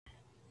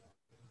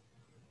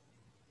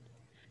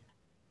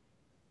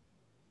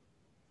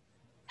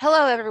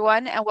Hello,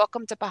 everyone, and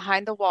welcome to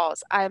Behind the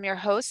Walls. I am your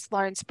host,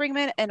 Lauren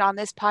Springman, and on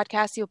this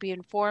podcast, you'll be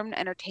informed,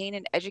 entertained,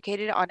 and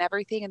educated on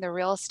everything in the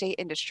real estate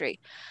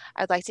industry.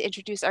 I'd like to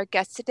introduce our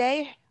guest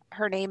today.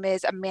 Her name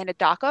is Amanda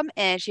Dockum,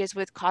 and she is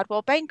with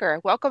Coldwell Banker.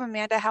 Welcome,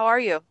 Amanda. How are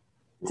you?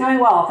 Doing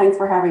well. Thanks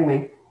for having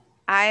me.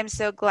 I am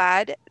so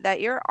glad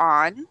that you're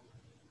on.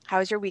 How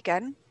was your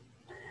weekend?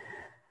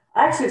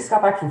 I actually just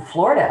got back from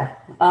Florida.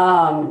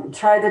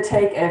 Tried to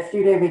take a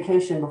few day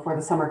vacation before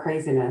the summer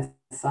craziness,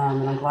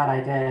 and I'm glad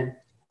I did.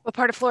 What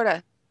part of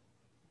Florida?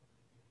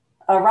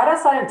 Right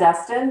outside of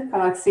Destin, kind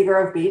of like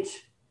Seagrove Beach.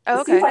 It Oh,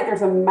 seems okay. like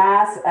there's a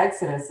mass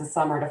exodus this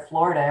summer to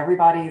Florida.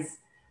 Everybody's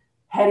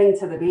heading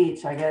to the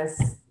beach, I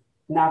guess.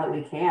 Now that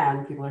we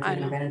can, people are I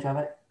taking know. advantage of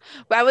it.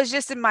 Well, I was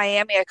just in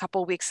Miami a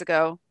couple weeks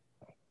ago,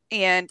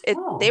 and they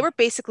Oh, were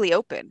basically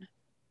open.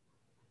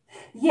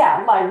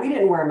 yeah. Like we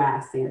didn't wear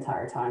masks the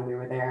entire time we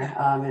were there.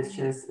 It's Mhm.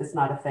 just, it's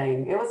not a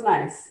thing. It was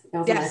nice. It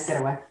was a nice Yes.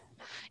 getaway.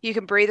 You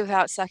can breathe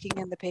without sucking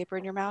in the paper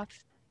in your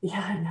mouth. Yeah,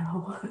 I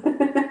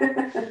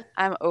know.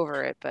 I'm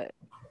over it, but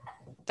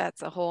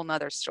that's a whole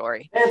nother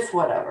story. It's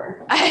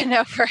whatever. I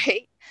know,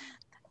 right?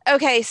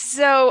 Okay,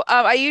 so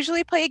I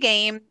usually play a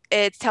game.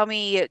 It's tell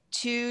me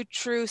two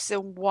truths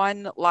and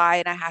one lie,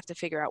 and I have to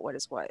figure out what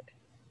is what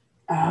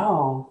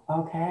Oh,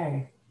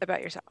 okay. about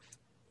yourself.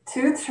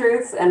 Two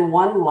truths and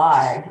one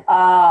lie.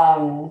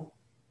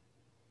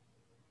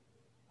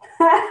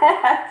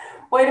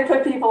 Way to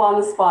put people on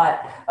the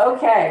spot.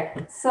 Okay,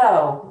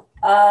 so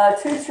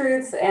two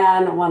truths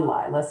and one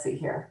lie. Let's see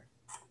here.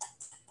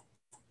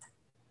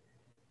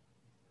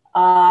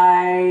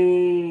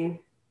 I,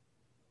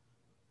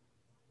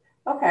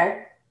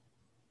 okay,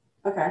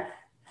 okay.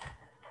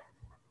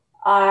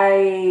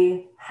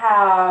 I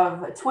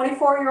have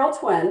 24-year-old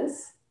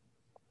twins,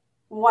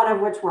 one of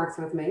which works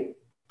with me.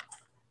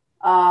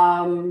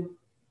 I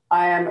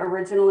am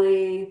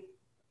originally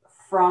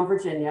from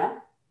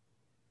Virginia,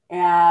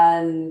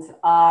 and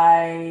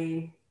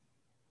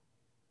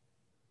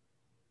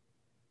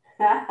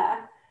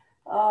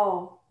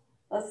oh,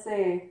 let's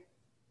see.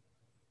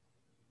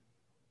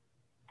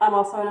 I'm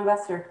also an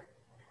investor.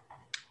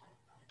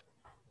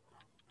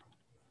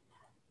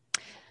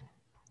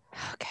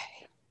 Okay.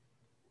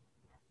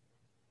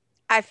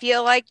 I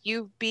feel like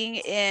you being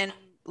in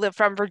live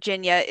from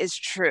Virginia is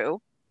true.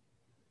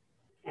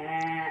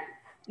 Eh,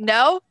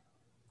 No?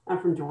 I'm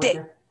from Di-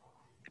 Georgia.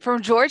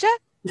 from Georgia?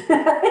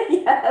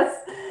 Yes,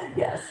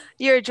 yes.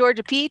 You're a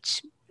Georgia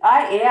peach?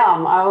 I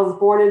am. I was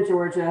born in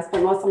Georgia. I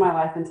spent most of my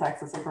life in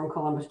Texas. I'm from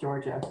Columbus,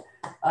 Georgia.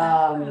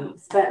 Oh.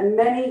 Spent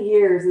many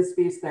years in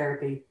speech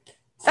therapy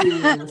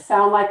to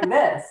sound like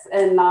this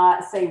and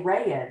not say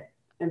red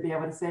and be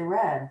able to say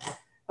red.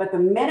 But the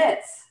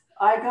minute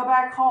I go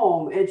back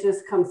home, it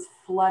just comes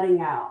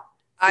flooding out.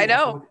 So I yes,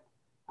 know.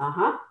 I'm. Uh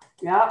huh.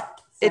 Yep.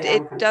 So It yeah, I'm a it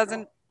country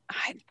doesn't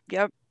girl.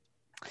 yep.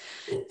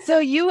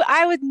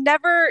 I would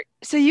never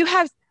so you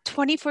have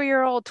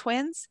 24-year-old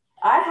twins?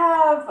 I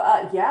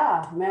have,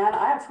 yeah, man,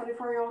 I have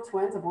 24-year-old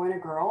twins, a boy and a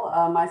girl.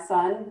 My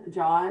son,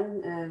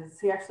 John,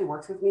 he actually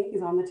works with me.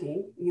 He's on the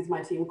team. He's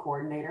my team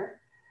coordinator.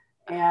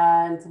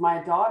 And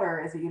my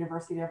daughter is at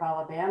University of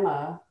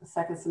Alabama,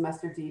 second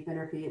semester deep in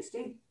her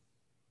PhD.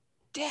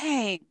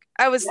 Dang.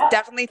 I was Yep.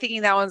 definitely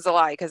thinking that one's a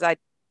lie because I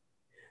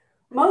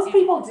Most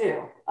people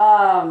do.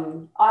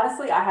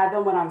 Honestly, I had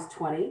them when I was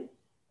 20 okay.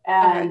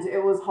 and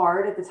it was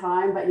hard at the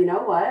time. But you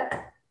know what?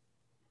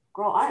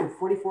 Girl, I am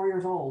 44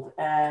 years old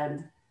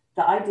and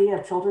the idea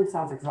of children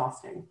sounds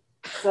exhausting.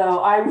 So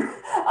I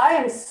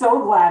am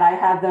so glad I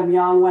had them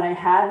young when I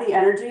had the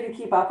energy to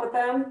keep up with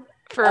them.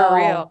 For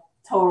real. Oh,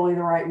 totally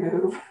the right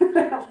move.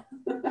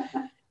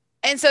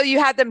 And so you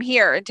had them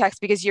here in Texas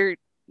because you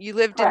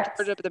lived in Correct.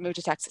 Georgia but then moved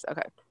to Texas.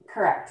 Okay.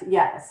 Correct.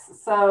 Yes.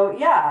 So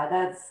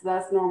yeah,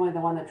 that's normally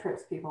the one that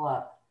trips people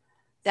up.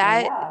 So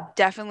That yeah.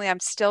 definitely I'm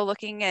still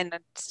looking and I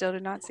still do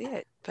not see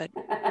it, but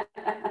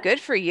good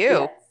for you.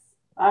 Yes.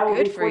 I will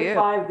Good be for you.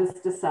 45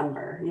 this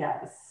December.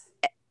 Yes.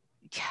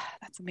 Yeah,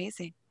 that's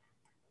amazing.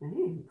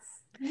 Thanks.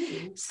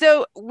 Thanks.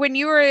 So when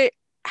you were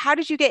how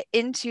did you get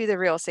into the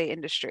real estate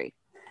industry?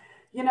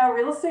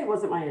 Real estate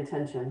wasn't my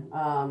intention.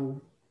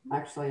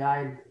 Actually,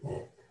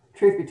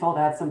 truth be told,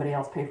 I had somebody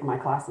else pay for my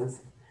classes.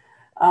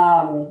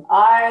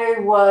 I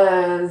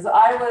was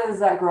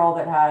that girl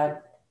that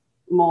had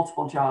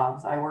multiple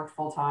jobs. I worked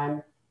full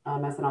time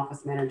as an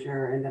office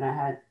manager, and then I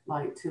had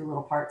like two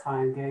little part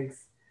time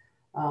gigs.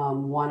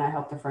 One, I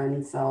helped a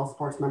friend sell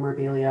sports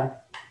memorabilia,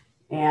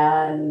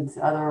 and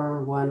the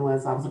other one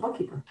was I was a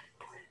bookkeeper.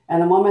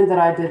 And the woman that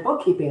I did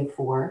bookkeeping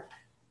for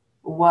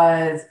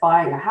was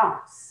buying a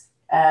house.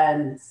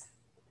 And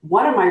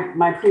one of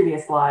my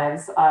previous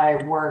lives, I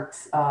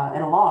worked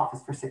in a law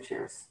office for 6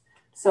 years.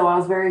 So I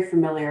was very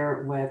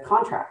familiar with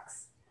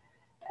contracts.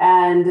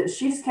 And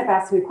she just kept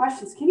asking me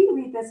questions. Can you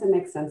read this and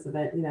make sense of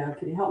it?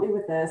 Can you help me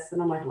with this?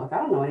 And I'm like, look, I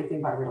don't know anything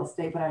about real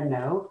estate, but I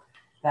know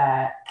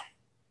that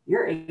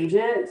your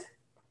agent,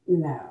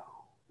 no.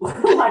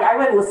 Like I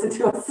wouldn't listen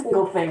to a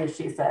single thing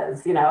she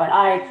says, and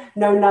I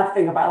know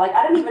nothing about like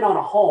I didn't even own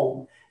a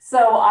home.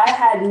 So I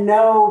had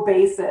no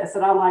basis.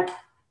 And I'm like,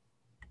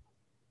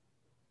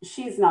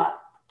 she's not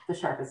the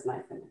sharpest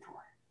knife in the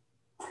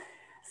drawer.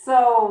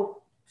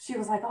 So she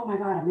was like, "Oh my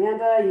God,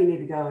 Amanda, you need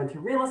to go into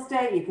real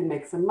estate. You can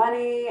make some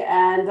money."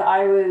 And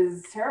I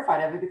was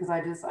terrified of it because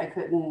I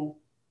couldn't.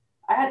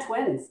 I had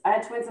twins. I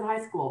had twins in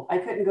high school. I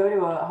couldn't go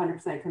to a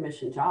 100%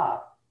 commission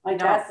job. Like,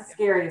 No. that's the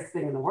scariest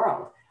thing in the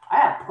world. I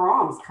have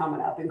proms coming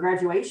up and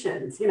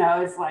graduations.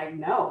 It's like,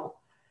 no.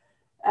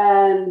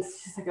 And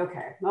she's like,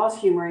 okay. I was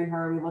humoring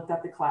her. We looked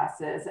up the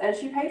classes, and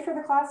she paid for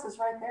the classes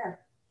right there.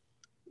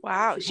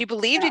 Wow. She, She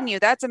believed yeah. in you.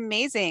 That's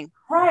amazing.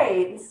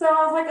 Right. So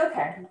I was like,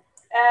 okay.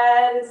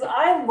 And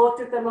I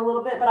looked at them a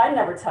little bit, but I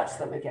never touched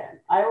them again.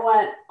 I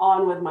went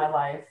on with my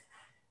life,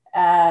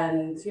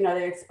 and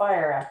they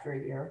expire after a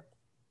year.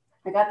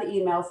 I got the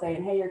email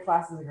saying, "Hey, your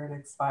classes are going to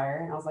expire."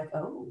 And I was like,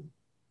 well,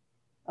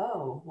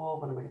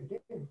 what am I going to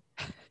do?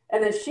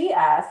 And then she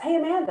asked, "Hey,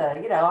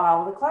 Amanda, how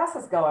are the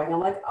classes going?"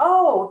 I'm like,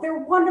 "Oh, they're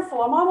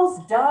wonderful. I'm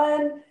almost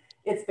done.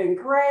 It's been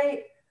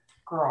great."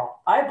 Girl,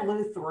 I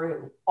blew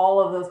through all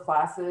of those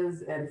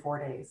classes in 4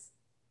 days.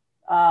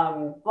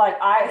 Like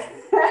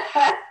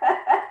I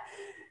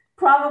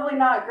probably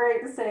not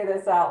great to say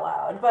this out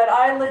loud, but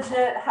I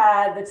legit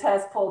had the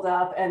test pulled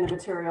up and the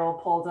material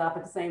pulled up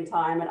at the same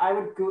time, and I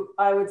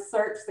would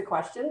search the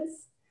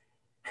questions,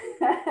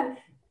 and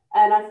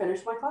I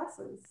finished my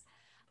classes.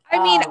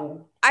 I mean,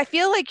 Um, I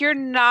feel like you're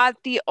not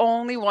the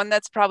only one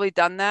that's probably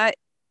done that.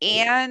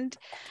 And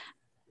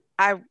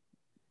I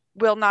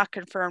will not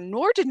confirm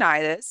nor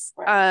deny this.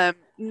 right.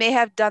 May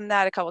have done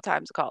that a couple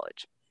times in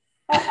college.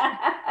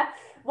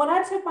 When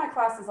I took my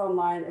classes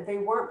online, they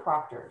weren't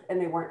proctored and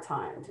they weren't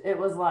timed. It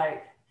was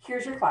like,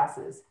 here's your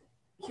classes,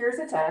 here's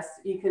a test.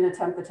 You can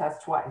attempt the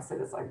test twice.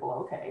 And it's like, well,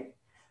 okay.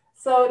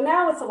 So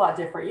now it's a lot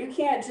different. You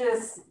can't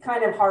just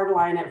kind of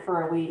hardline it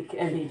for a week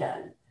and be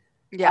done.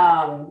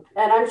 Yeah.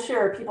 And I'm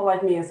sure people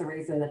like me is the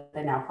reason that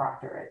they now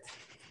proctor it.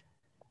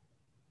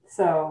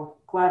 So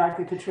glad I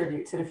could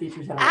contribute to the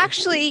future generations.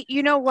 Actually,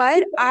 you know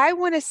what? I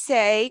want to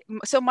say,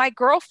 so my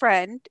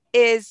girlfriend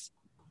is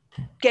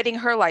getting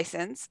her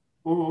license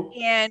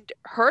Mm-hmm. and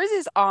hers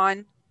is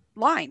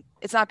online.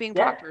 It's not being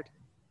Yeah. proctored.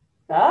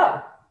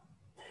 Oh,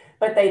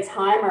 but they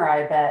time her,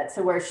 I bet,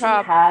 to where she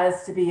Prob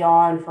has to be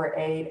on for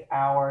 8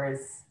 hours.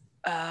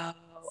 Oh,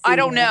 I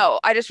don't See, know.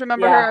 I just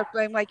remember yeah, her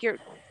being like, "You're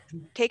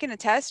taking a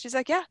test?" She's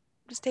like, "Yeah,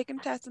 I'm just taking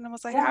a test." And I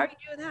was like, "How are yeah.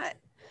 you doing that?"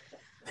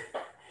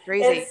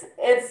 Crazy.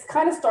 It's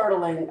kind of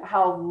startling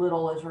how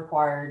little is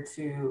required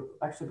to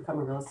actually become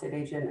a real estate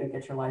agent and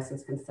get your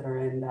license,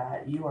 considering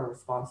that you are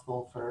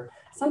responsible for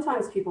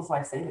sometimes people's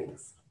life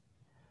savings.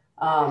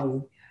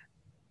 Um,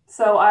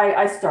 so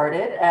I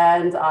started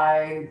and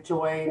I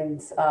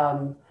joined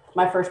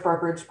my first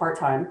brokerage part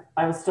time.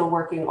 I was still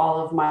working all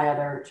of my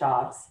other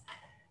jobs.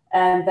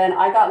 And then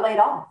I got laid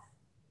off.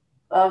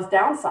 I was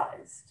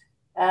downsized.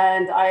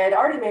 And I had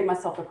already made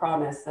myself a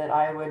promise that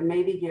I would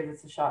maybe give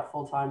this a shot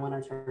full time when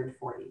I turned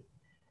 40.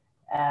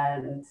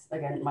 And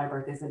again, my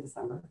birthday's in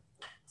December.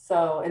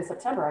 So in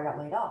September, I got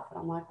laid off. And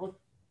I'm like, well,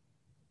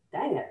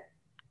 dang it.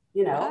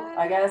 I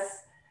What?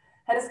 guess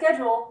had a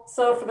schedule.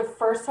 So for the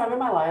first time in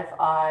my life,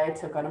 I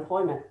took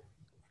unemployment.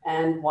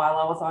 And while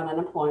I was on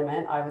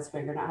unemployment, I was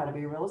figuring out how to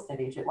be a real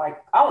estate agent.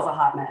 Like, I was a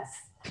hot mess.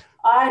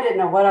 I didn't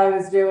know what I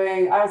was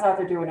doing. I was out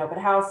there doing open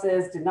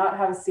houses, did not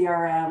have a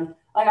CRM.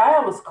 Like, I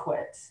almost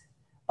quit.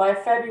 By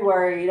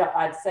February,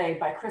 I'd say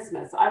by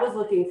Christmas, I was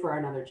looking for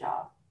another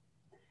job.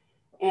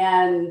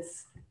 And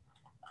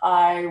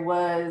I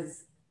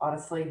was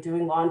honestly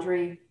doing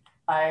laundry.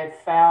 I had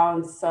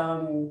found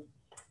some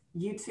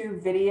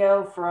YouTube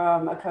video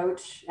from a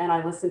coach and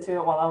I listened to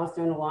it while I was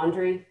doing the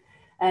laundry.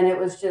 And it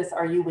was just,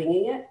 are you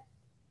winging it?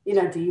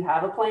 Do you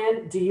have a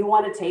plan? Do you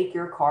want to take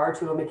your car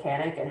to a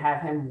mechanic and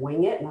have him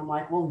wing it? And I'm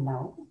like, well,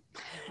 no.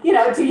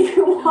 Do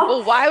you want,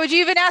 Well, why would you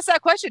even ask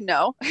that question?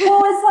 No.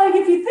 well, it's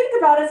like, if you think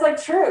about it, it's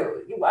like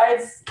true.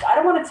 I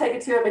don't want to take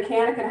it to a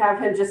mechanic and have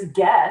him just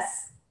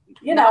guess,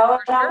 No, for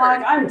and I'm sure.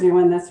 like, I'm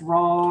doing this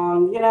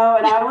wrong, and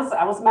I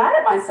was mad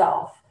at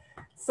myself.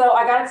 So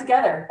I got it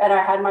together and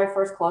I had my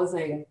first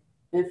closing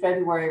in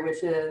February,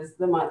 which is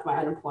the month my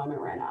unemployment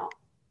ran out.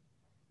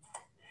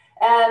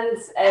 And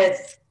That's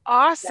that's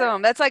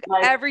awesome. That's like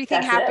like,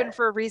 everything that's it. happened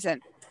for a reason.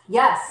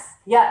 Yes.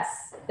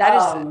 That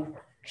is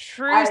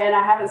true. I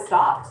haven't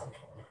stopped.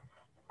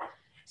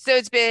 So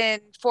it's been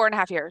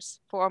 4.5 years,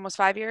 for almost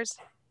 5 years.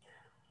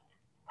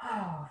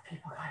 Oh,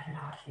 people got you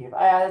not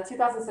cute.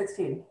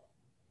 2016.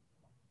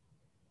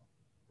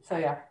 So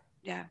yeah,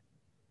 Yeah.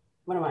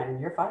 what am I in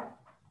year 5?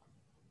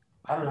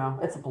 I don't know.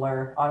 It's a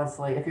blur,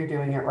 honestly. If you're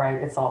doing it right,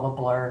 it's all a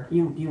blur.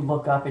 You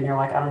look up and you're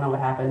like, I don't know what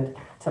happened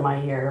to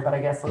my year, but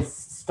I guess let's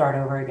start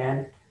over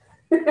again.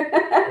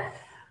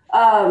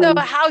 So um,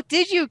 how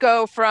did you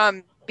go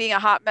from being a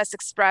hot mess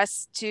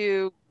express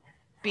to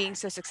being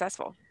so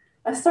successful?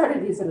 I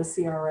started using a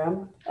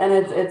CRM, and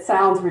it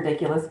sounds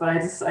ridiculous, but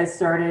I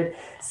started.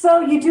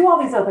 So you do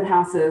all these open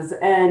houses,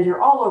 and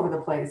you're all over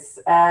the place,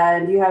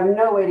 and you have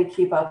no way to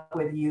keep up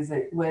with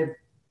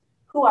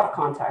who I've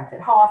contacted.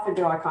 How often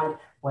do I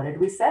contact? What did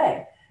we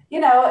say?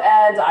 And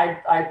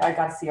I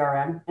got a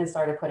CRM and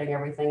started putting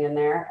everything in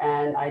there,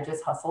 and I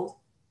just hustled.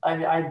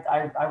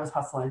 I was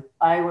hustling.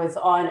 I was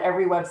on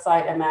every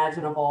website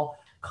imaginable,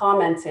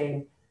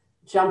 commenting,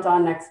 jumped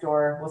on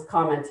Nextdoor, was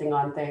commenting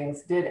on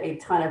things, did a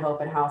ton of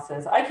open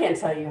houses. I can't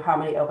tell you how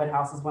many open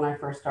houses when I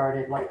first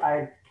started. Like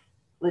I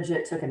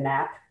legit took a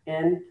nap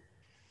in.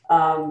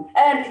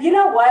 And you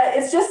know what?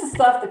 It's just the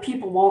stuff that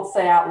people won't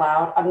say out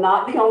loud. I'm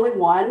not the only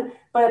one,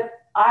 but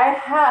I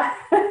have,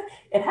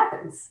 it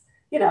happens.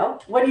 You know,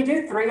 when you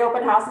do 3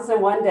 open houses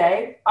in one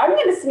day, I'm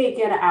going to sneak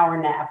in an hour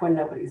nap when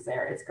nobody's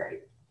there. It's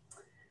great.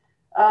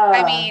 I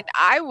Uh, mean,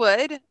 I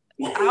would.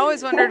 I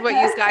always wondered what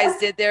you guys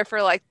did there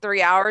for like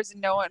 3 hours and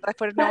no one, like,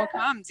 what if no one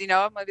comes? I'm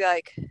gonna be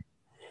like,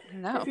 if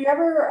no. you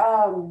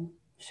ever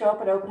show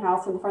up at open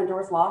house and the front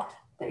door is locked,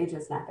 the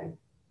agent's napping.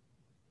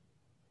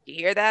 You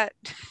hear that?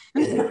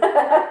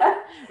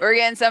 We're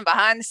getting some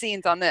behind the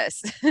scenes on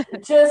this.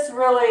 Just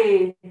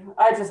really,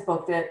 I just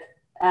booked it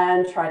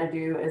and tried to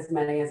do as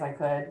many as I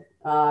could.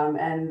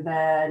 And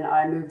then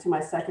I moved to my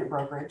second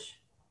brokerage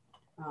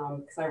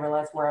because I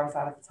realized where I was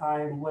at the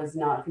time was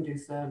not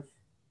conducive.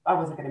 I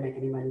wasn't going to make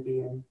any money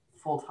being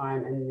full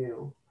time and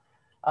new.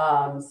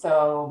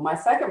 So my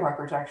second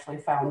brokerage actually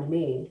found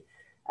me,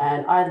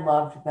 and I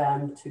loved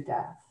them to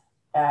death.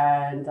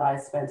 And I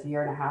spent a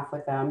year and a half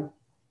with them.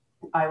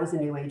 I was a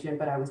new agent,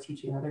 but I was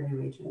teaching other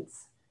new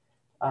agents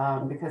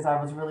because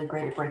I was really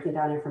great at breaking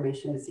down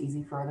information that's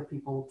easy for other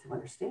people to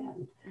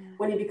understand. Mhm.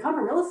 When you become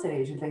a real estate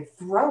agent, they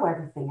throw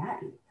everything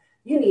at you.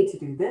 You need to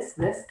do this,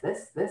 this,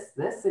 this, this,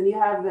 this, and you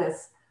have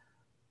this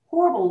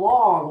horrible,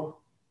 long,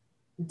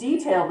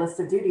 detailed list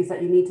of duties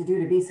that you need to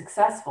do to be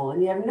successful,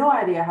 and you have no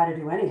idea how to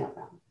do any of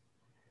them.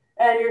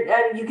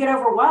 And you get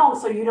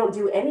overwhelmed, so you don't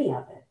do any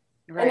of it.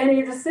 And Right. then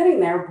you're just sitting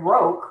there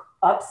broke,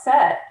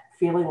 upset,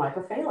 feeling like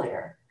a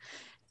failure.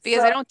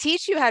 Because they So don't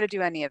teach you how to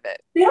do any of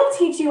it. they don't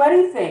teach you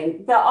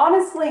anything.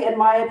 Honestly, in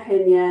my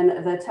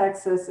opinion, the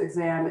Texas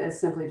exam is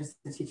simply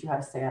just to teach you how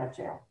to stay out of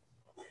jail.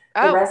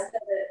 The Oh, rest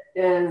of it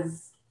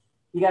is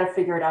you got to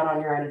figure it out on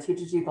your own. It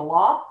teaches you the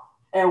law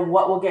and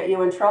what will get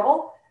you in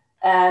trouble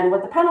and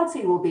what the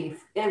penalty will be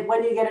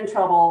when you get in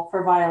trouble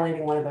for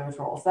violating one of those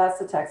rules. That's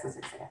the Texas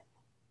exam.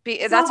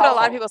 It's that's not what a lot of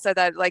helpful. people said,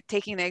 that like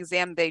taking the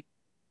exam,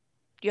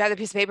 you have the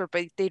piece of paper,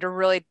 but they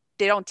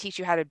don't teach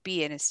you how to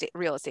be an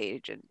real estate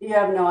agent. You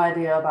have no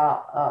idea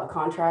about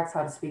contracts,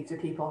 how to speak to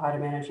people, how to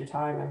manage your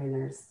time. I mean,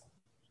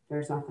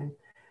 there's nothing.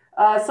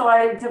 So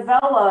I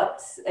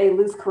developed a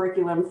loose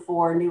curriculum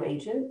for new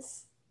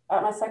agents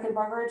at my second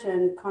brokerage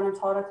and kind of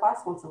taught a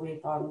class once a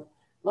week on,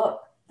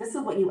 look, this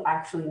is what you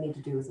actually need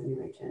to do as a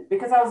new agent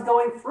because I was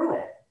going through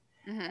it.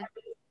 Hmm.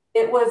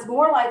 It was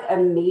more like a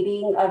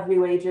meeting of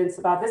new agents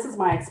about this is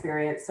my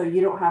experience, so you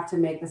don't have to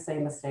make the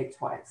same mistake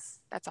twice.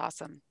 That's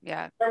awesome.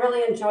 Yeah, I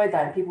really enjoyed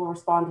that. And people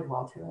responded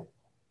well to it.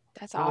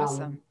 that's Um,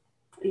 awesome.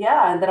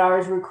 yeah, and then I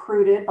was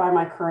recruited by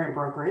my current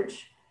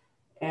brokerage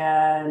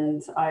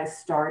and I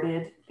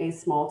started a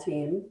small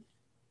team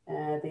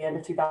at the end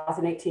of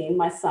 2018.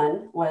 My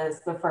son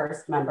was the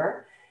first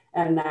member,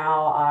 and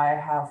now I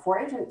have 4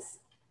 agents.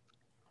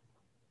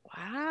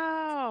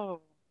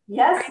 Wow. Are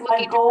Yes, you my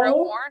looking to grow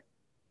goal. more?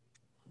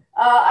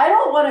 I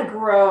don't want to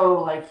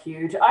grow like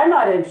huge. I'm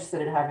not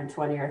interested in having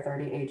 20 or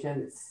 30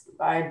 agents.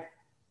 I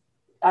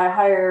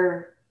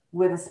hire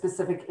with a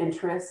specific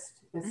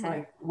interest. It's Hmm.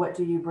 like, what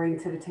do you bring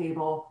to the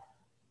table?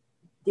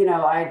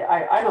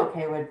 I'm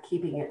okay with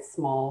keeping it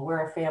small.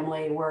 We're a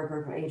family, we're a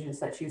group of agents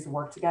that choose to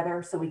work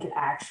together so we can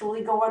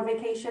actually go on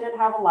vacation and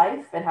have a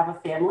life and have a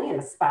family and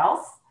a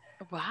spouse.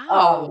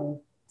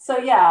 Wow. So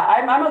yeah,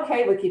 I'm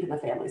okay with keeping the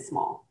family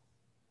small.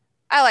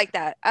 I like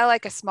that. I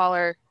like a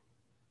smaller,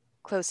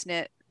 close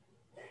knit.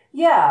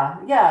 Yeah,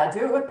 yeah,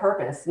 do it with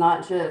purpose,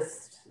 not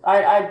just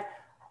I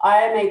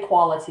am a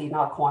quality,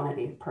 not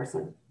quantity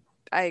person.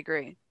 I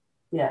agree.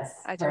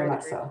 Yes, I very totally much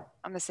agree. so.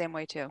 I'm the same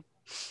way too.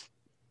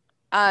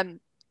 Um,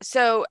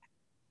 so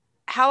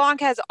how long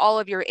has all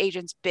of your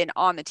agents been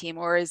on the team,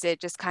 or is it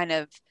just kind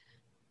of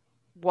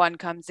one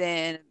comes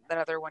in, the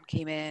other one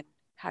came in?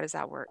 How does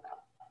that work?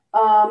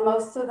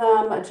 Most of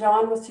them,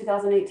 John was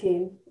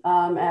 2018,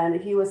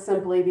 and he was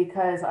simply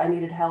because I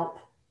needed help,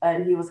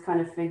 and he was kind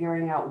of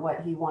figuring out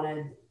what he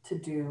wanted to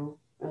do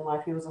in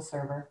life. He was a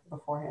server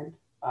beforehand.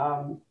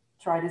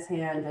 Tried his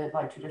hand at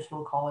like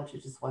traditional college,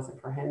 it just wasn't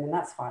for him, and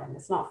that's fine.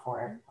 It's not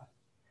for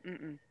everyone.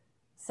 Mm-mm.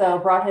 So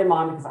brought him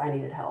on because I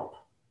needed help,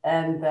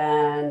 and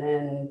then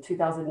in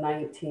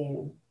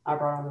 2019, I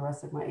brought on the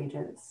rest of my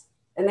agents,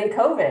 and then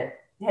COVID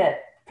hit,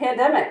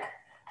 pandemic,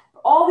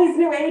 all these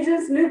new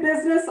agents, new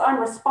business. I'm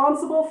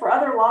responsible for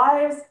other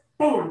lives.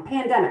 Bam,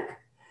 pandemic.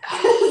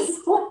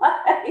 It's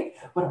like,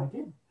 what do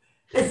I do?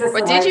 Is this the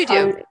What did right you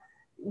do? time?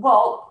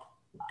 Well,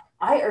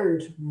 I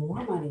earned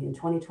more money in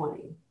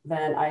 2020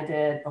 than I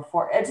did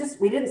before.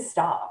 We didn't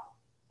stop.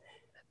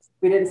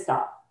 We didn't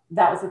stop.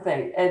 That was the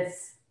thing.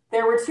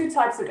 There were 2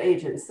 types of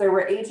agents. There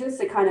were agents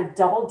that kind of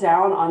doubled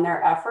down on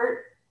their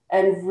effort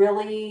and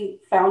really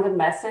found a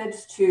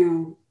message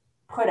to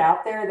put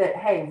out there that,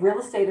 hey, real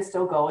estate is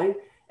still going.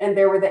 And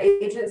there were the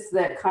agents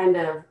that kind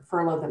of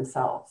furloughed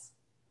themselves.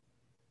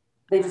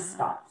 They just Ah,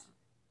 stopped.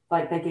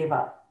 Like they gave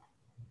up.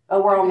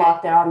 Oh, we're on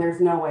okay. lockdown. There's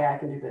no way I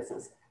can do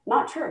business.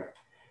 Not true.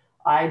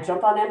 I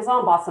jumped on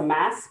Amazon, bought some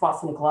masks, bought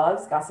some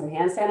gloves, got some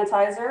hand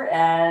sanitizer,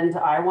 and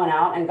I went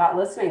out and got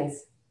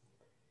listings.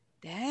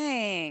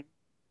 Dang.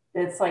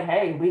 It's like,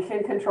 hey, we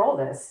can control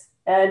this.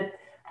 And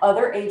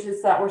other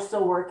agents that were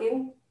still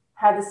working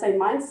had the same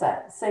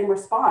mindset, same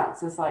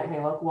response. It's like,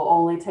 hey, look, we'll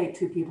only take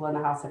two people in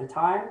the house at a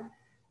time.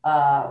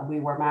 We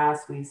wear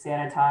masks, we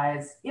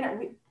sanitize.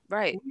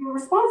 Right. We were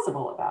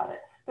responsible about it.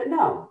 But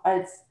no,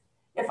 it's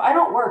if I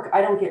don't work,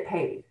 I don't get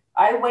paid.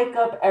 I wake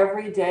up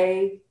every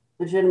day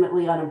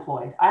legitimately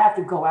unemployed. I have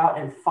to go out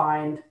and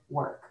find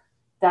work.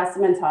 That's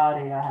the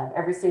mentality I have.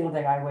 Every single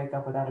day I wake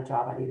up without a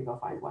job, I need to go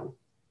find one.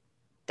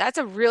 That's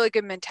a really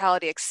good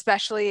mentality,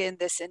 especially in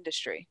this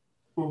industry.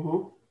 Mm-hmm.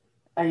 You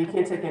I've can't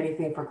never take heard.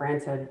 anything for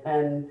granted.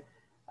 And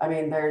I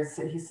mean,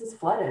 he's just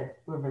flooded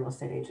with real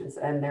estate agents,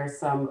 and there's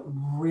some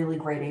really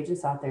great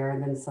agents out there,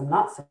 and then some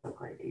not so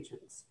great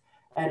agents.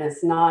 And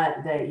it's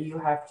not that you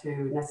have to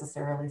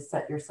necessarily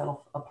set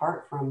yourself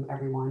apart from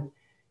everyone.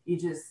 You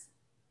just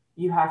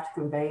you have to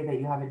convey that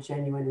you have a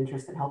genuine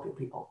interest in helping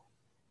people,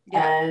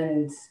 Yeah.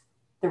 and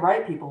the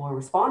right people will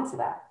respond to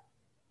that,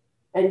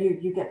 and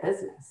you get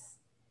business.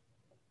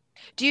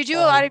 Do you do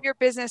a lot of So your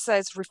business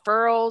as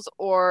referrals,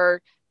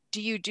 or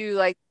do you do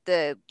like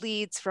the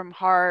leads from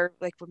HAR,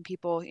 like when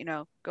people,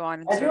 go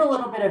on and I do a search?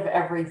 little bit of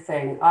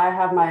everything. I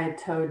have my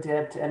toe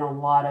dipped in a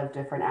lot of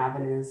different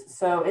avenues.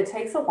 So it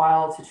takes a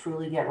while to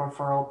truly get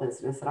referral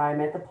business. And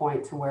I'm at the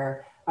point to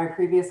where my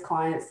previous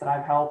clients that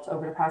I've helped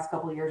over the past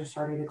couple of years are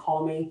starting to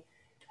call me,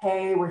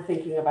 hey, we're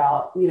thinking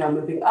about,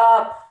 moving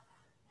up,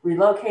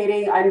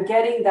 relocating. I'm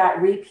getting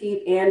that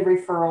repeat and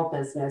referral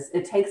business.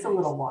 It takes a Nice.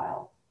 little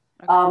while.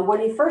 Okay.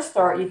 When you first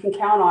start, you can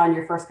count on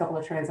your first couple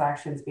of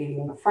transactions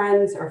being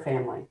friends or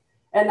family.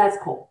 And that's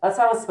cool. That's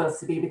how it's supposed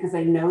to be because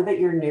they know that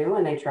you're new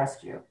and they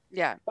trust you.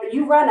 Yeah. But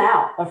you run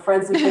out of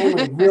friends and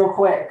family real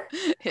quick.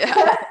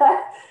 Yeah.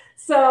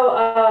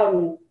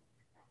 So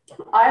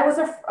I was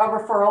a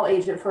referral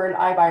agent for an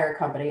iBuyer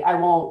company. I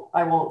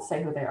won't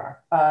say who they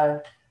are.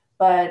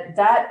 But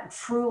that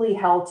truly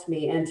helped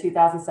me in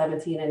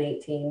 2017 and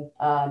 18.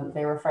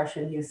 They were fresh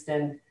in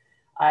Houston.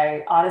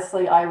 I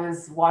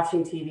was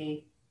watching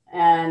TV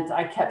and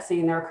I kept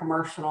seeing their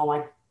commercial. I'm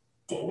like,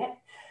 dang it.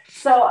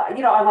 So,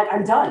 I'm like,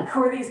 I'm done.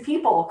 Who are these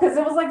people? Because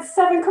it was like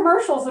 7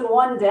 commercials in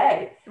one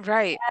day.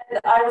 Right. And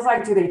I was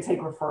like, do they take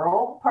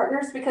referral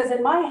partners? Because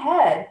in my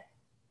head,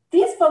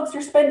 these folks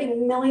are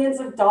spending millions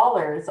of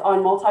dollars on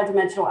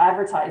multidimensional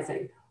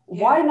advertising.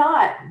 Yeah. Why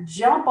not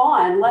jump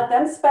on, let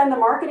them spend the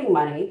marketing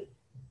money?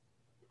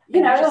 And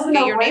you It was just a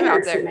get your name out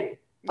no-brainer to there. me,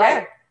 Yeah.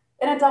 right?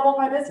 And it doubled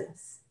my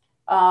business.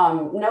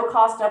 No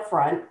cost up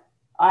front.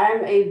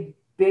 I'm a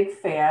big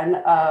fan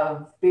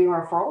of being a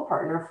referral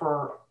partner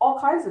for all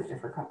kinds of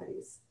different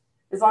companies,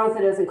 as long as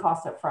it doesn't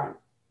cost up front.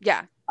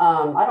 Yeah.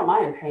 I don't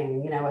mind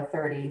paying, a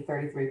 33%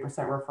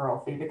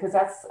 referral fee because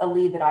that's a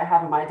lead that I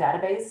have in my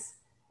database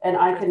and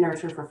I For can the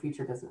nurture future. for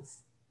future business.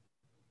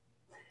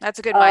 That's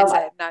a good Um,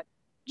 mindset, not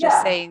just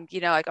yeah, saying,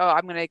 like, oh,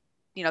 I'm gonna,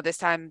 this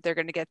time they're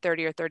gonna get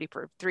 30 or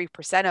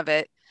 33% of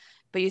it.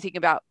 But you think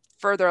about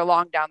further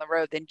along down the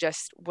road than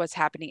just what's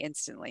happening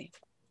instantly.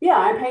 yeah,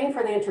 I'm paying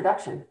for the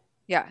introduction,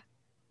 Yeah.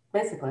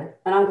 basically,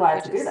 and I'm glad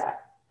Which to do is,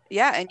 that.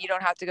 yeah. And you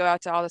don't have to go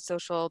out to all the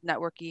social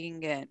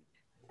networking and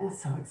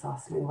It's so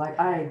exhausting. Like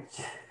I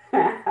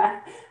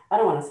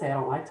don't want to say I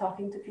don't like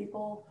talking to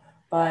people,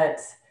 but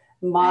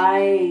I my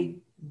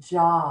mean,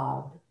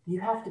 job, you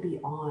have to be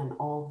on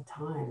all the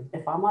time.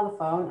 If I'm on the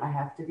phone, I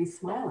have to be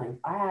smiling.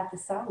 I have to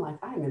sound like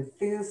I'm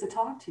enthused to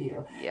talk to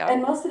you. yep.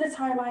 And most of the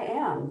time I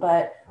am.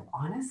 But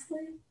honestly,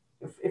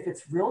 if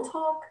it's real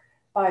talk,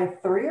 by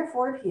 3 or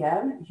 4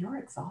 p.m., you're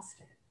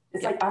exhausted.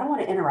 It's like Yep. I don't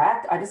want to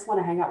interact. I just want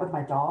to hang out with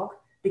my dog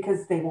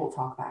because they won't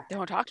talk back. They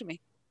won't talk to me.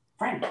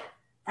 Friend,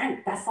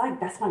 friend, that's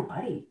my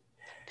buddy.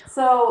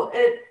 So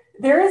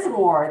there is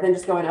more than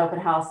just going to open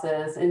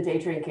houses and day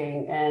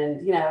drinking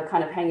and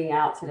kind of hanging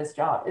out to this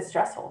job. It's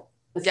stressful.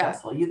 It's Yeah.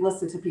 stressful. You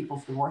listen to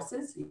people's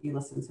divorces, you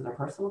listen to their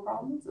personal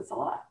problems. It's a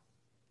lot.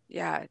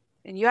 Yeah.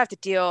 And you have to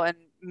deal and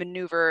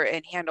maneuver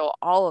and handle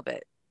all of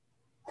it.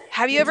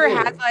 Have you You ever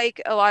had do.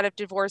 like a lot of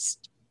divorce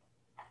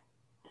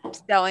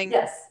selling?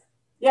 Yes.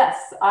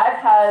 Yes. I've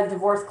had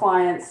divorce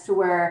clients to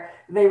where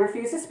they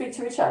refuse to speak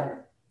to each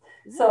other.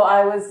 So Ooh,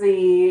 I was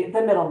the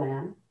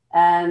middleman.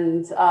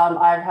 And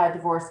I've had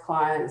divorce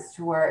clients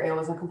to where it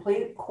was a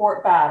complete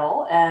court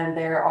battle, and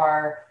there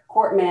are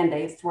court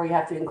mandates to where you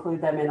have to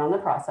include them in on the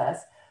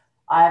process.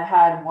 I've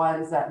had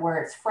ones that where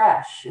it's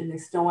fresh and they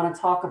still want to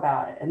talk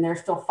about it and they're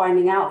still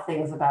finding out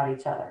things about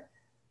each other.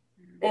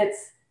 mm.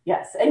 It's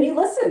yes, and you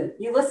listen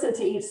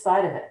to each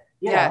side of it,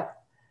 Yeah.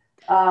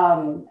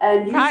 and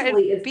It'd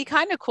usually it's be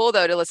kind of cool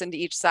though to listen to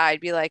each side,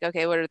 be like,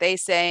 okay, what are they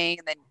saying?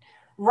 And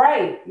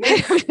right.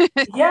 It's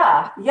then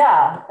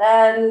yeah,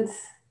 and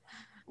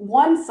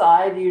one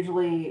side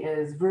usually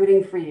is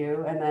rooting for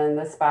you, and then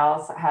the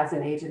spouse has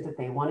an agent that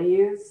they want to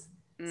use.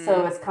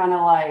 So it's mm, kind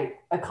of like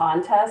a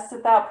contest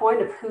at that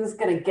point of who's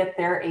going to get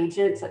their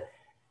agent.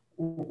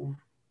 Mm-mm,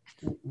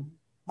 mm-mm.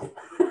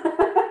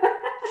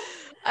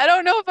 I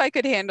don't know if I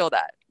could handle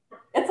that.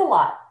 It's a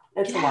lot.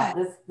 It's a Yeah,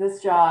 lot.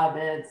 This job,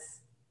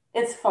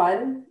 it's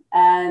fun,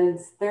 and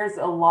there's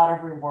a lot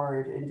of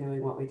reward in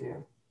doing what we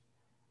do.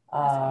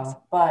 that's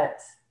awesome. But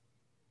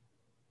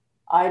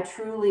I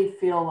truly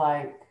feel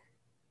like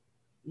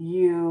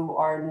you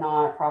are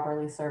not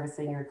properly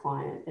servicing your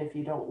client if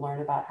you don't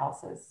learn about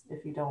houses,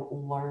 if you don't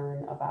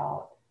learn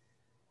about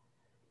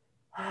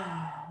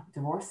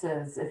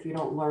divorces, if you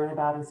don't learn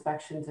about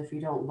inspections, if you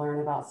don't learn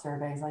about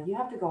surveys. Like, you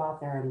have to go out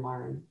there and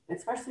learn,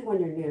 especially when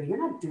you're new. You're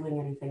not doing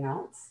anything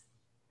else.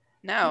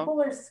 No,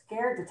 People are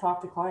scared to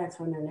talk to clients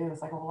when they're new.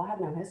 It's like, well, I have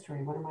no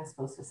history. What am I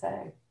supposed to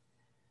say?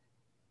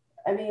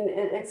 I mean,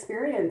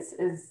 experience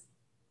is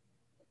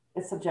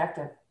it's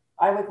subjective.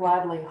 I would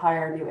gladly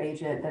hire a new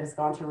agent that has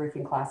gone to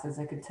roofing classes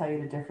and could tell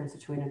you the difference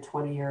between a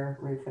 20-year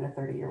roof and a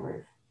 30-year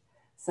roof.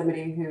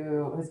 Somebody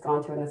who has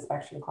gone to an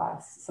inspection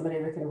class,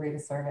 somebody that can read a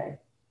survey.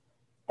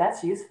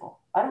 That's useful.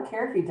 I don't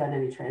care if you've done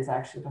any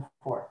transaction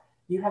before.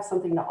 You have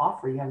something to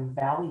offer. You have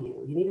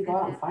value. You need to go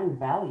out hmm and find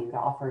value to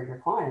offer your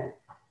client.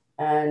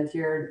 And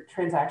your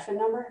transaction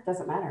number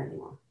doesn't matter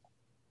anymore.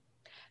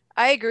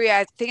 I agree.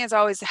 I think it's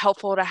always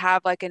helpful to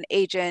have like an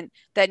agent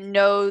that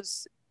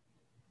knows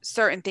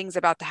certain things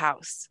about the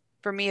house.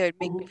 For me, it would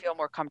make me Mhm. feel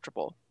more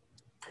comfortable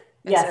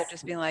instead of Yes,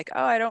 just being like,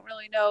 oh, I don't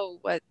really know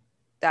what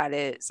that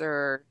is,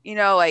 or,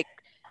 like,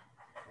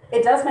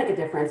 it does make a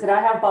difference. And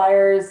I have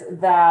buyers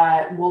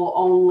that will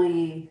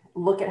only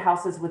look at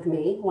houses with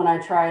me when I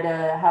try to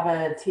have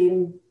a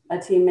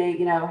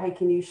teammate, hey,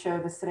 can you show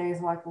this today?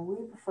 Is like, well,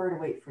 we prefer to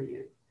wait for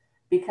you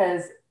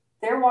because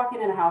they're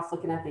walking in a house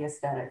looking at the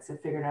aesthetics and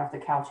figuring out if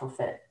the couch will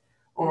fit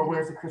or hmm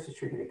where's the Christmas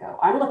tree going to go.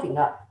 I'm looking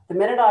up. The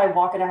minute I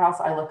walk in a house,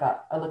 I look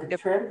up. I look at the yep,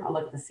 trim, I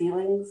look at the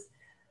ceilings.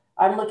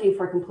 I'm looking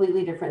for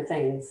completely different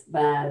things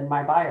than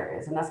my buyer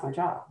is, and that's my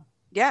job.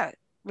 yeah,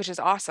 which is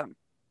awesome.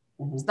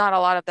 It's Mhm. not a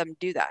lot of them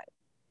do that.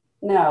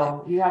 I've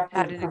No, you have to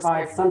had an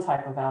provide experience. some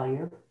type of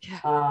value. Yeah.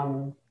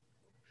 Um,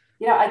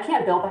 I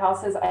can't build the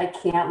houses. I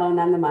can't loan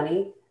them the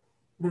money.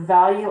 The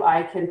value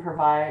I can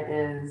provide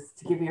is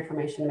to give you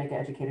information to make an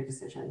educated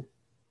decision.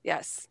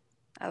 Yes.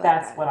 I like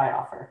That's that. what I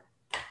offer.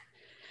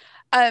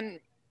 Um,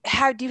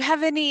 how do you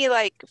have any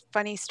like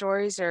funny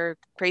stories or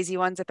crazy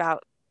ones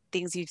about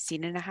things you've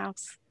seen in a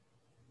house?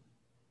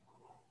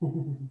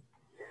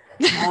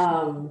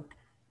 um,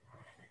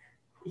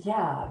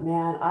 yeah,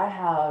 man, I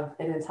have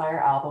an entire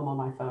album on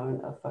my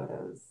phone of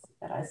photos,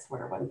 and I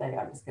swear one day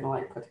I'm just gonna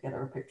like put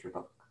together a picture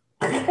book.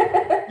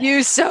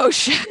 You so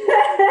should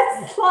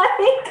It's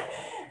like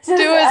do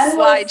just a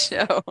endless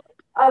slideshow.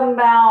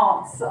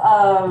 amounts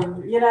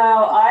of,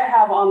 I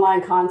have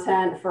online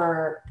content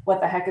for what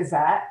the heck is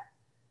that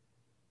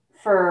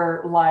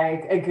for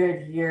like a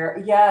good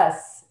year.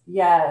 Yes,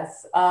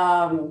 yes.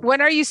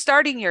 When are you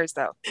starting yours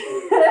though?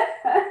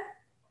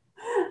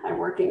 I'm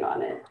working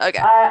on it. Okay.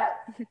 Uh,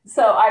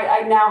 so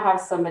I now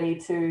have somebody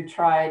to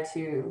try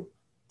to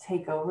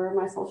take over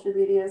my social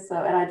media.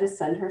 And I just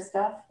send her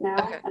stuff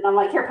now, Okay. and I'm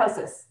like, here, post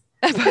this.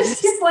 And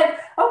she's like,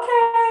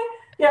 okay,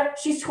 yeah.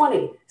 She's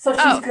 20, so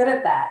she's Oh, good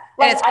at that.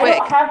 and Like, it's I don't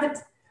quick. have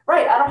the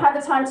right. I don't have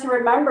the time to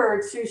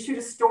remember to shoot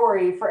a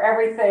story for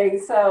everything.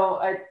 It's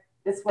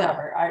No.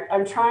 whatever.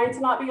 I'm trying to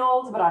not be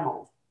old, but I'm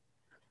old.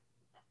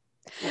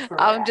 That's where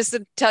we're at. Just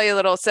to tell you a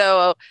little.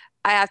 So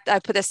I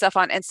put this stuff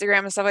on Instagram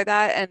and stuff like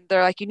that, and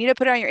they're like, you need to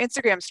put it on your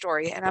Instagram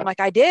story. And I'm like,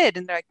 I did.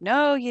 And they're like,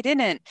 no, you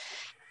didn't.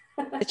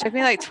 It took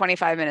me like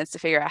 25 minutes to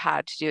figure out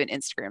how to do an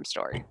Instagram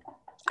story.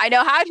 I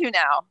know how to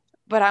now,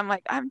 but I'm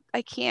like,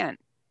 I can't.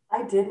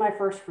 I did my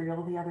first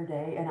reel the other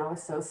day and I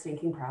was so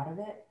stinking proud of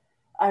it.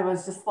 I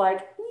was just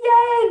like,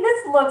 yay,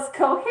 this looks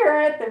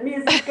coherent. The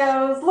music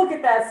goes, look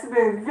at that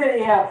smooth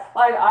video.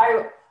 Like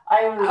I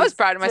I was was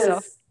proud of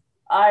myself. just,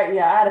 I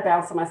had to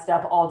bounce on my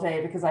step all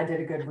day because I did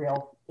a good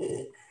reel.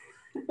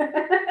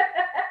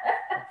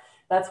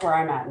 That's where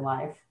I'm at in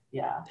life.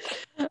 Yeah.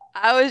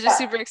 I was just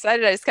Yeah. super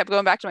excited. I just kept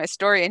going back to my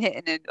story and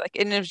hitting it like,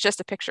 and it was just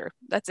a picture.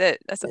 That's it.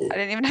 I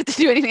didn't even have to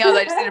do anything else.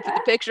 I just needed to put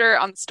the picture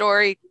on the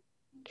story.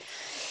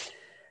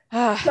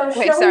 So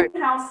Okay, sorry.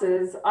 showing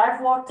houses,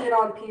 I've walked in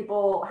on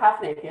people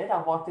half naked.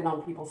 I've walked in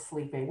on people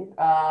sleeping.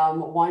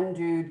 One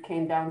dude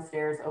came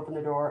downstairs, opened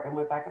the door, and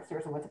went back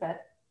upstairs and went to bed.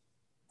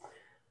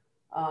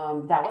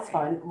 That was Okay.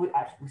 fun.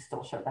 We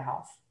still showed the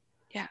house.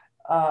 Yeah.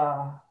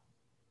 Uh,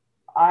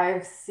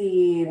 I've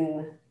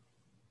seen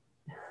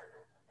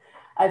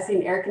I've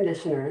seen air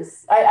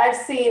conditioners. I've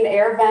seen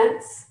air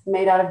vents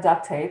made out of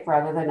duct tape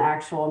rather than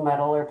actual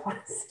metal or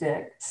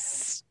plastic.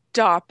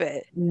 Stop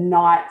it.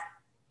 Not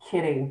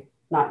kidding.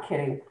 Not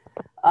kidding.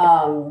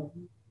 Um,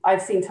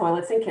 I've seen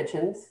toilets in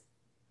kitchens.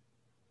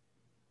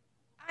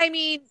 I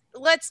mean,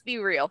 let's be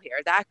real here.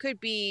 That could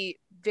be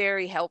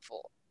very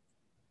helpful.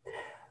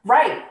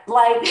 Right.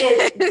 Like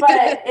it,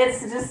 but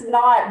it's just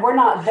not, we're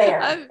not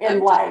there in I'm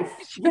just life.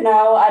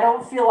 I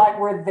don't feel like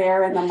we're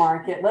there in the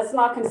market. Let's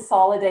not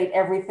consolidate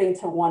everything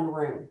to one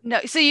room. no.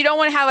 So you don't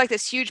want to have like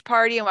this huge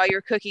party, and while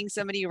you're cooking,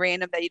 somebody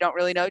random that you don't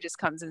really know just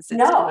comes and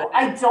sits down No,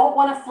 and I don't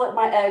want to flip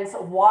my eggs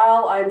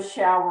while I'm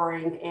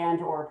showering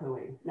and or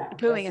pooing. No,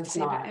 pooing that's at the just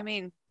same time. not, I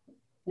mean,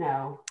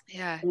 no,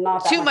 yeah,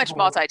 not that too much much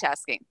bulk.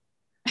 multitasking.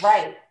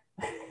 Right.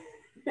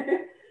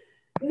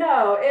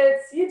 No,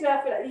 it's you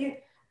definitely you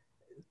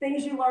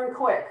things you learn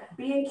quick.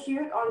 Being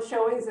cute on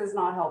showings is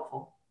not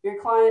helpful. Your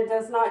client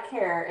does not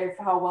care if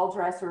how well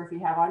dressed or if you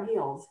have on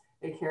heels.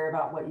 They care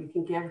about what you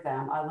can give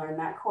them. I learned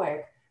that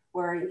quick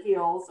wearing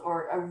heels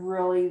or a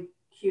really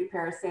cute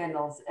pair of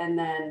sandals and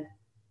then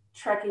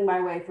trekking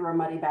my way through a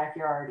muddy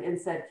backyard in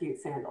said cute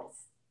sandals.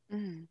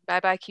 Bye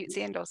bye, cute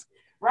sandals.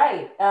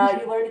 Right.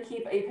 You learn to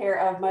keep a pair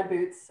of mud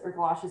boots or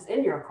galoshes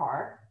in your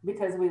car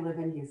because we live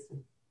in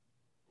Houston.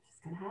 It's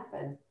just going to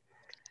happen.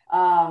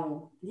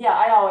 Yeah,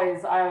 I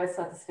always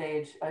set the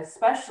stage,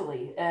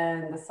 especially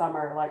in the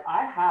summer. Like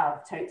I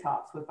have tank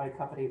tops with my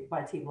company,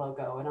 my team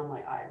logo, and I'm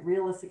like, I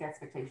realistic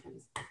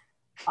expectations.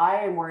 I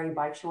am wearing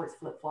bike shorts,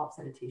 flip flops,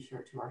 and a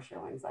t-shirt to our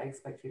showings. I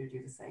expect you to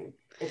do the same.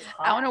 It's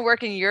I hot. want to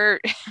work in your,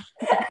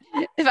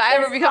 if I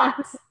ever It's become,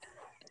 hot.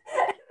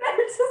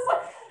 They're just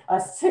like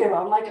us too.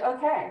 I'm like,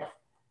 okay.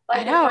 I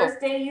Like the know. first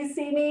day you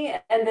see me,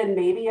 and then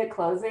maybe at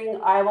closing,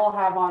 I will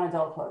have on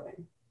adult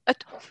clothing. Uh,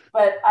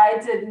 But I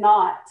did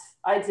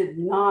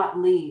not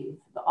leave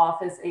the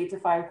office 8 to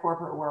 5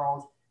 corporate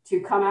world to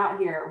come out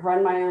here,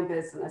 run my own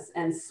business,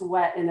 and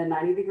sweat in the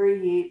 90-degree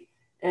heat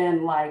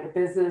in like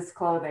business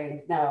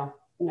clothing. No,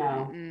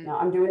 no, Mm-mm. no.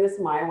 I'm doing this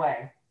my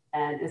way,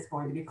 and it's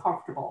going to be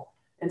comfortable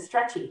and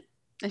stretchy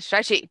It's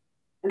stretchy.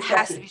 and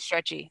Has to be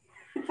stretchy.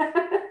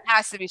 stretchy.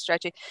 Has to be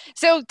stretchy.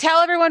 So tell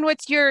everyone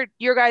what's your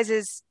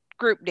guys'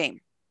 group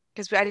name.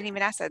 Because I didn't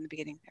even ask that in the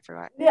beginning. I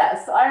forgot.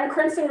 Yes, I'm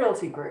Crimson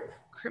Realty Group.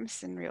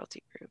 Crimson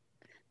Realty Group.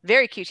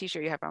 Very cute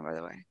t-shirt you have on, by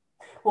the way.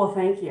 Well,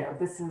 thank you.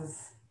 This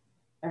is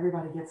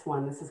everybody gets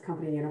one. This is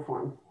company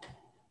uniform.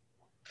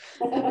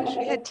 I wish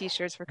we had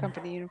t-shirts for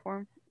company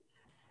uniform.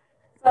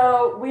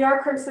 So we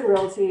are Crimson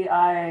Realty.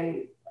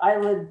 I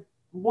lived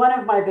one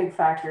of my big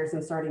factors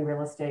in starting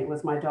real estate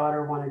was my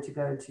daughter wanted to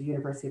go to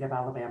University of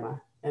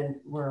Alabama, and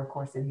we're of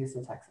course in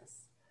Houston,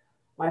 Texas.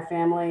 My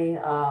family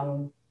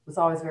was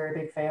always very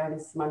big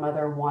fans. My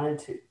mother wanted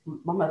to.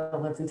 My mother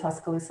lived in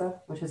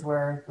Tuscaloosa, which is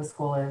where the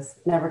school is.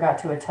 Never got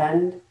to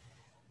attend.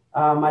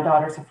 My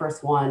daughter's the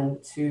first one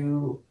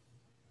to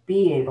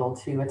be able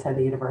to attend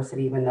the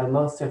university, even though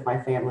most of my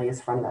family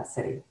is from that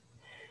city.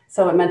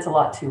 So it meant a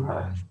lot to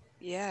her.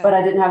 But Yeah.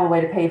 I didn't have a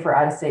way to pay for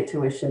out of state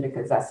tuition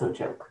because that's no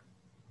joke.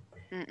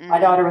 My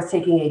Mm-mm. daughter was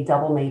taking a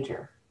double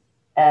major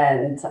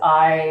and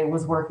I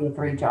was working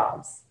 3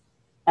 jobs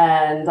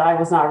and I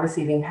was not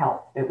receiving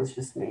help. It was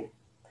just me.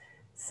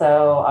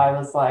 So I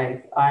was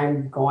like,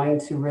 I'm going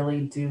to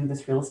really do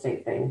this real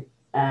estate thing.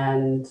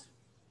 And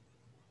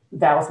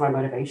that was my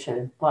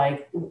motivation.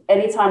 Like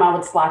anytime I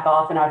would slack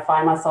off and I'd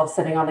find myself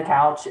sitting on the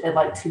couch at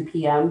like 2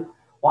 p.m.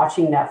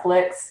 watching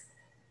Netflix,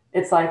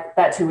 it's like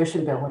that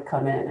tuition bill would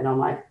come in and I'm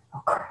like, oh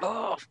crap.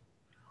 Oh,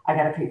 I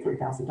got to pay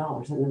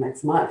 $3,000 in the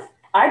next month.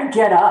 I'd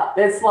get up.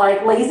 It's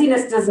like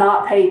laziness does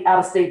not pay out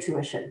of state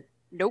tuition.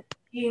 nope.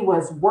 She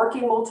was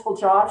working multiple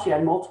jobs. She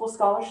had multiple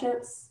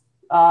scholarships.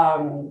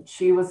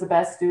 She was the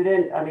best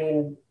student. I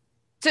mean,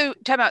 So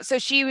time out. So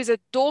she was a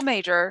dual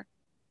major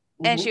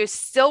and she mhm. was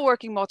still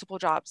working multiple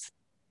jobs.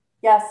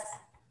 Yes,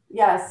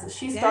 yes.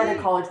 She started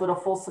Dang. college with a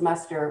full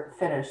semester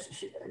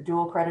finished,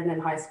 dual credit in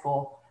high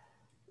school.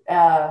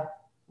 Uh,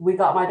 we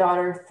got my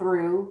daughter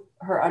through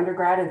her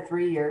undergrad in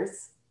 3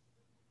 years.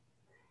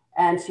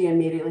 And she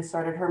immediately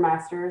started her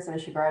master's and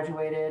she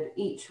graduated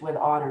each with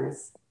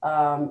honors.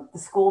 The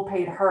school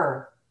paid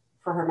her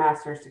for her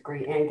master's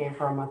degree and gave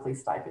her a monthly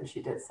stipend.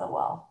 She did so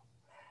well.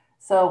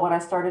 So when I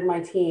started my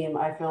team,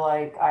 I feel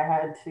like I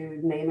had to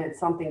name it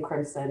something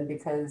Crimson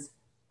because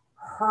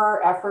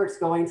her efforts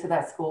going to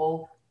that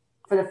school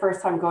for the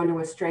first time, going to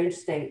a strange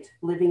state,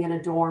 living in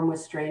a dorm with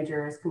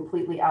strangers,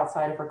 completely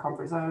outside of her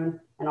comfort zone,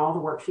 and all the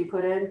work she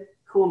put in,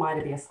 who am I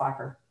to be a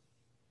slacker?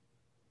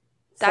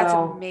 That's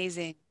So,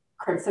 amazing.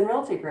 Crimson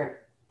Realty Group.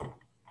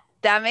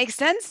 That makes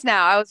sense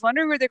now. I was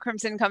wondering where the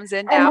crimson comes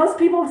in And now. most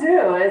people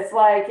do. It's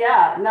like,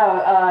 yeah, no,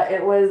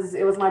 it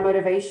was my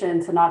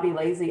motivation to not be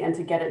lazy and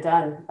to get it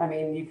done. I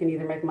mean, you can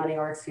either make money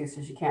or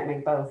excuses. You can't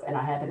make both. And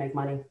I had to make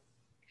money.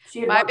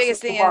 She had My worked so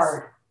biggest thing is,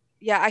 hard.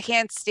 yeah, I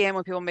can't stand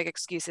when people make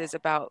excuses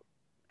about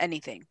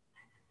anything.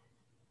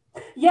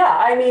 Yeah,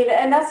 I mean,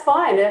 and that's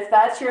fine if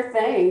that's your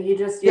thing.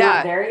 You're not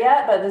Yeah. there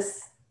yet, but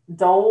just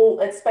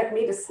don't expect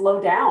me to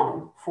slow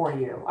down for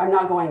you. I'm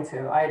not going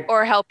to.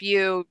 Or help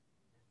you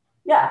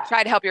Yeah,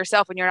 try to help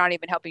yourself when you're not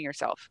even helping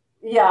yourself.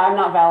 yeah, I'm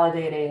not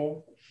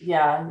validating.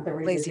 Yeah, the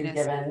reasons you've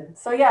Laziness. given.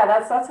 So yeah,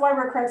 that's why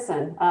we're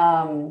Crimson.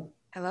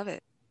 I love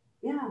it.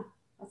 Yeah,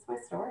 that's my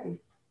story.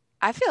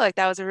 I feel like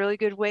that was a really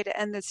good way to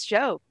end this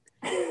show.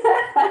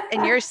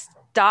 And your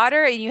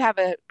daughter, and you have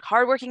a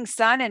hardworking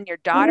son and your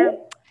daughter,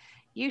 Mhm.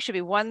 you should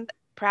be one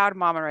proud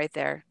mama right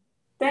there.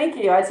 Thank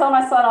you. I tell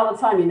my son all the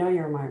time, you know,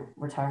 you're in my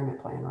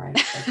retirement plan, right?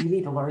 Like, you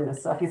need to learn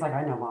this stuff. He's like,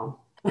 I know, mom.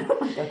 I'm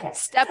like, okay.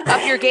 Step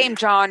up your game,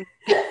 John.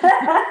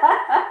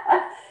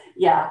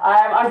 Yeah,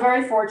 I'm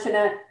very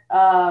fortunate.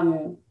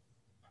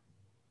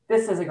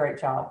 This is a great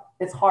job.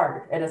 It's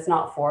hard and it's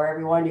not for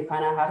everyone. You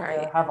kind of have to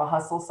Right. have a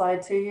hustle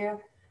side to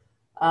you.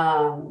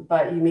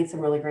 But you meet some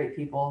really great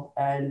people.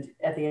 And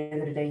at the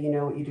end of the day, you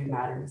know what you do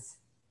matters.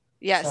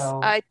 Yes, So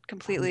I I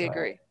completely enjoy it.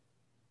 agree.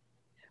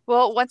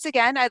 Well, once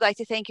again, I'd like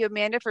to thank you,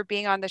 Amanda, for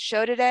being on the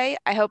show today.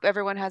 I hope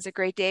everyone has a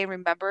great day. And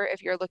remember,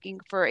 if you're looking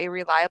for a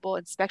reliable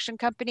inspection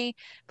company,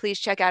 please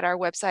check out our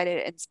website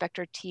at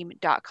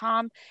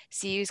inspectorteam.com.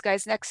 See you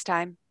guys next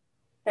time.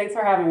 Thanks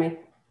for having me.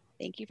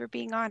 Thank you for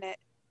being on it.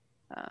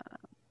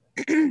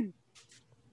 Uh,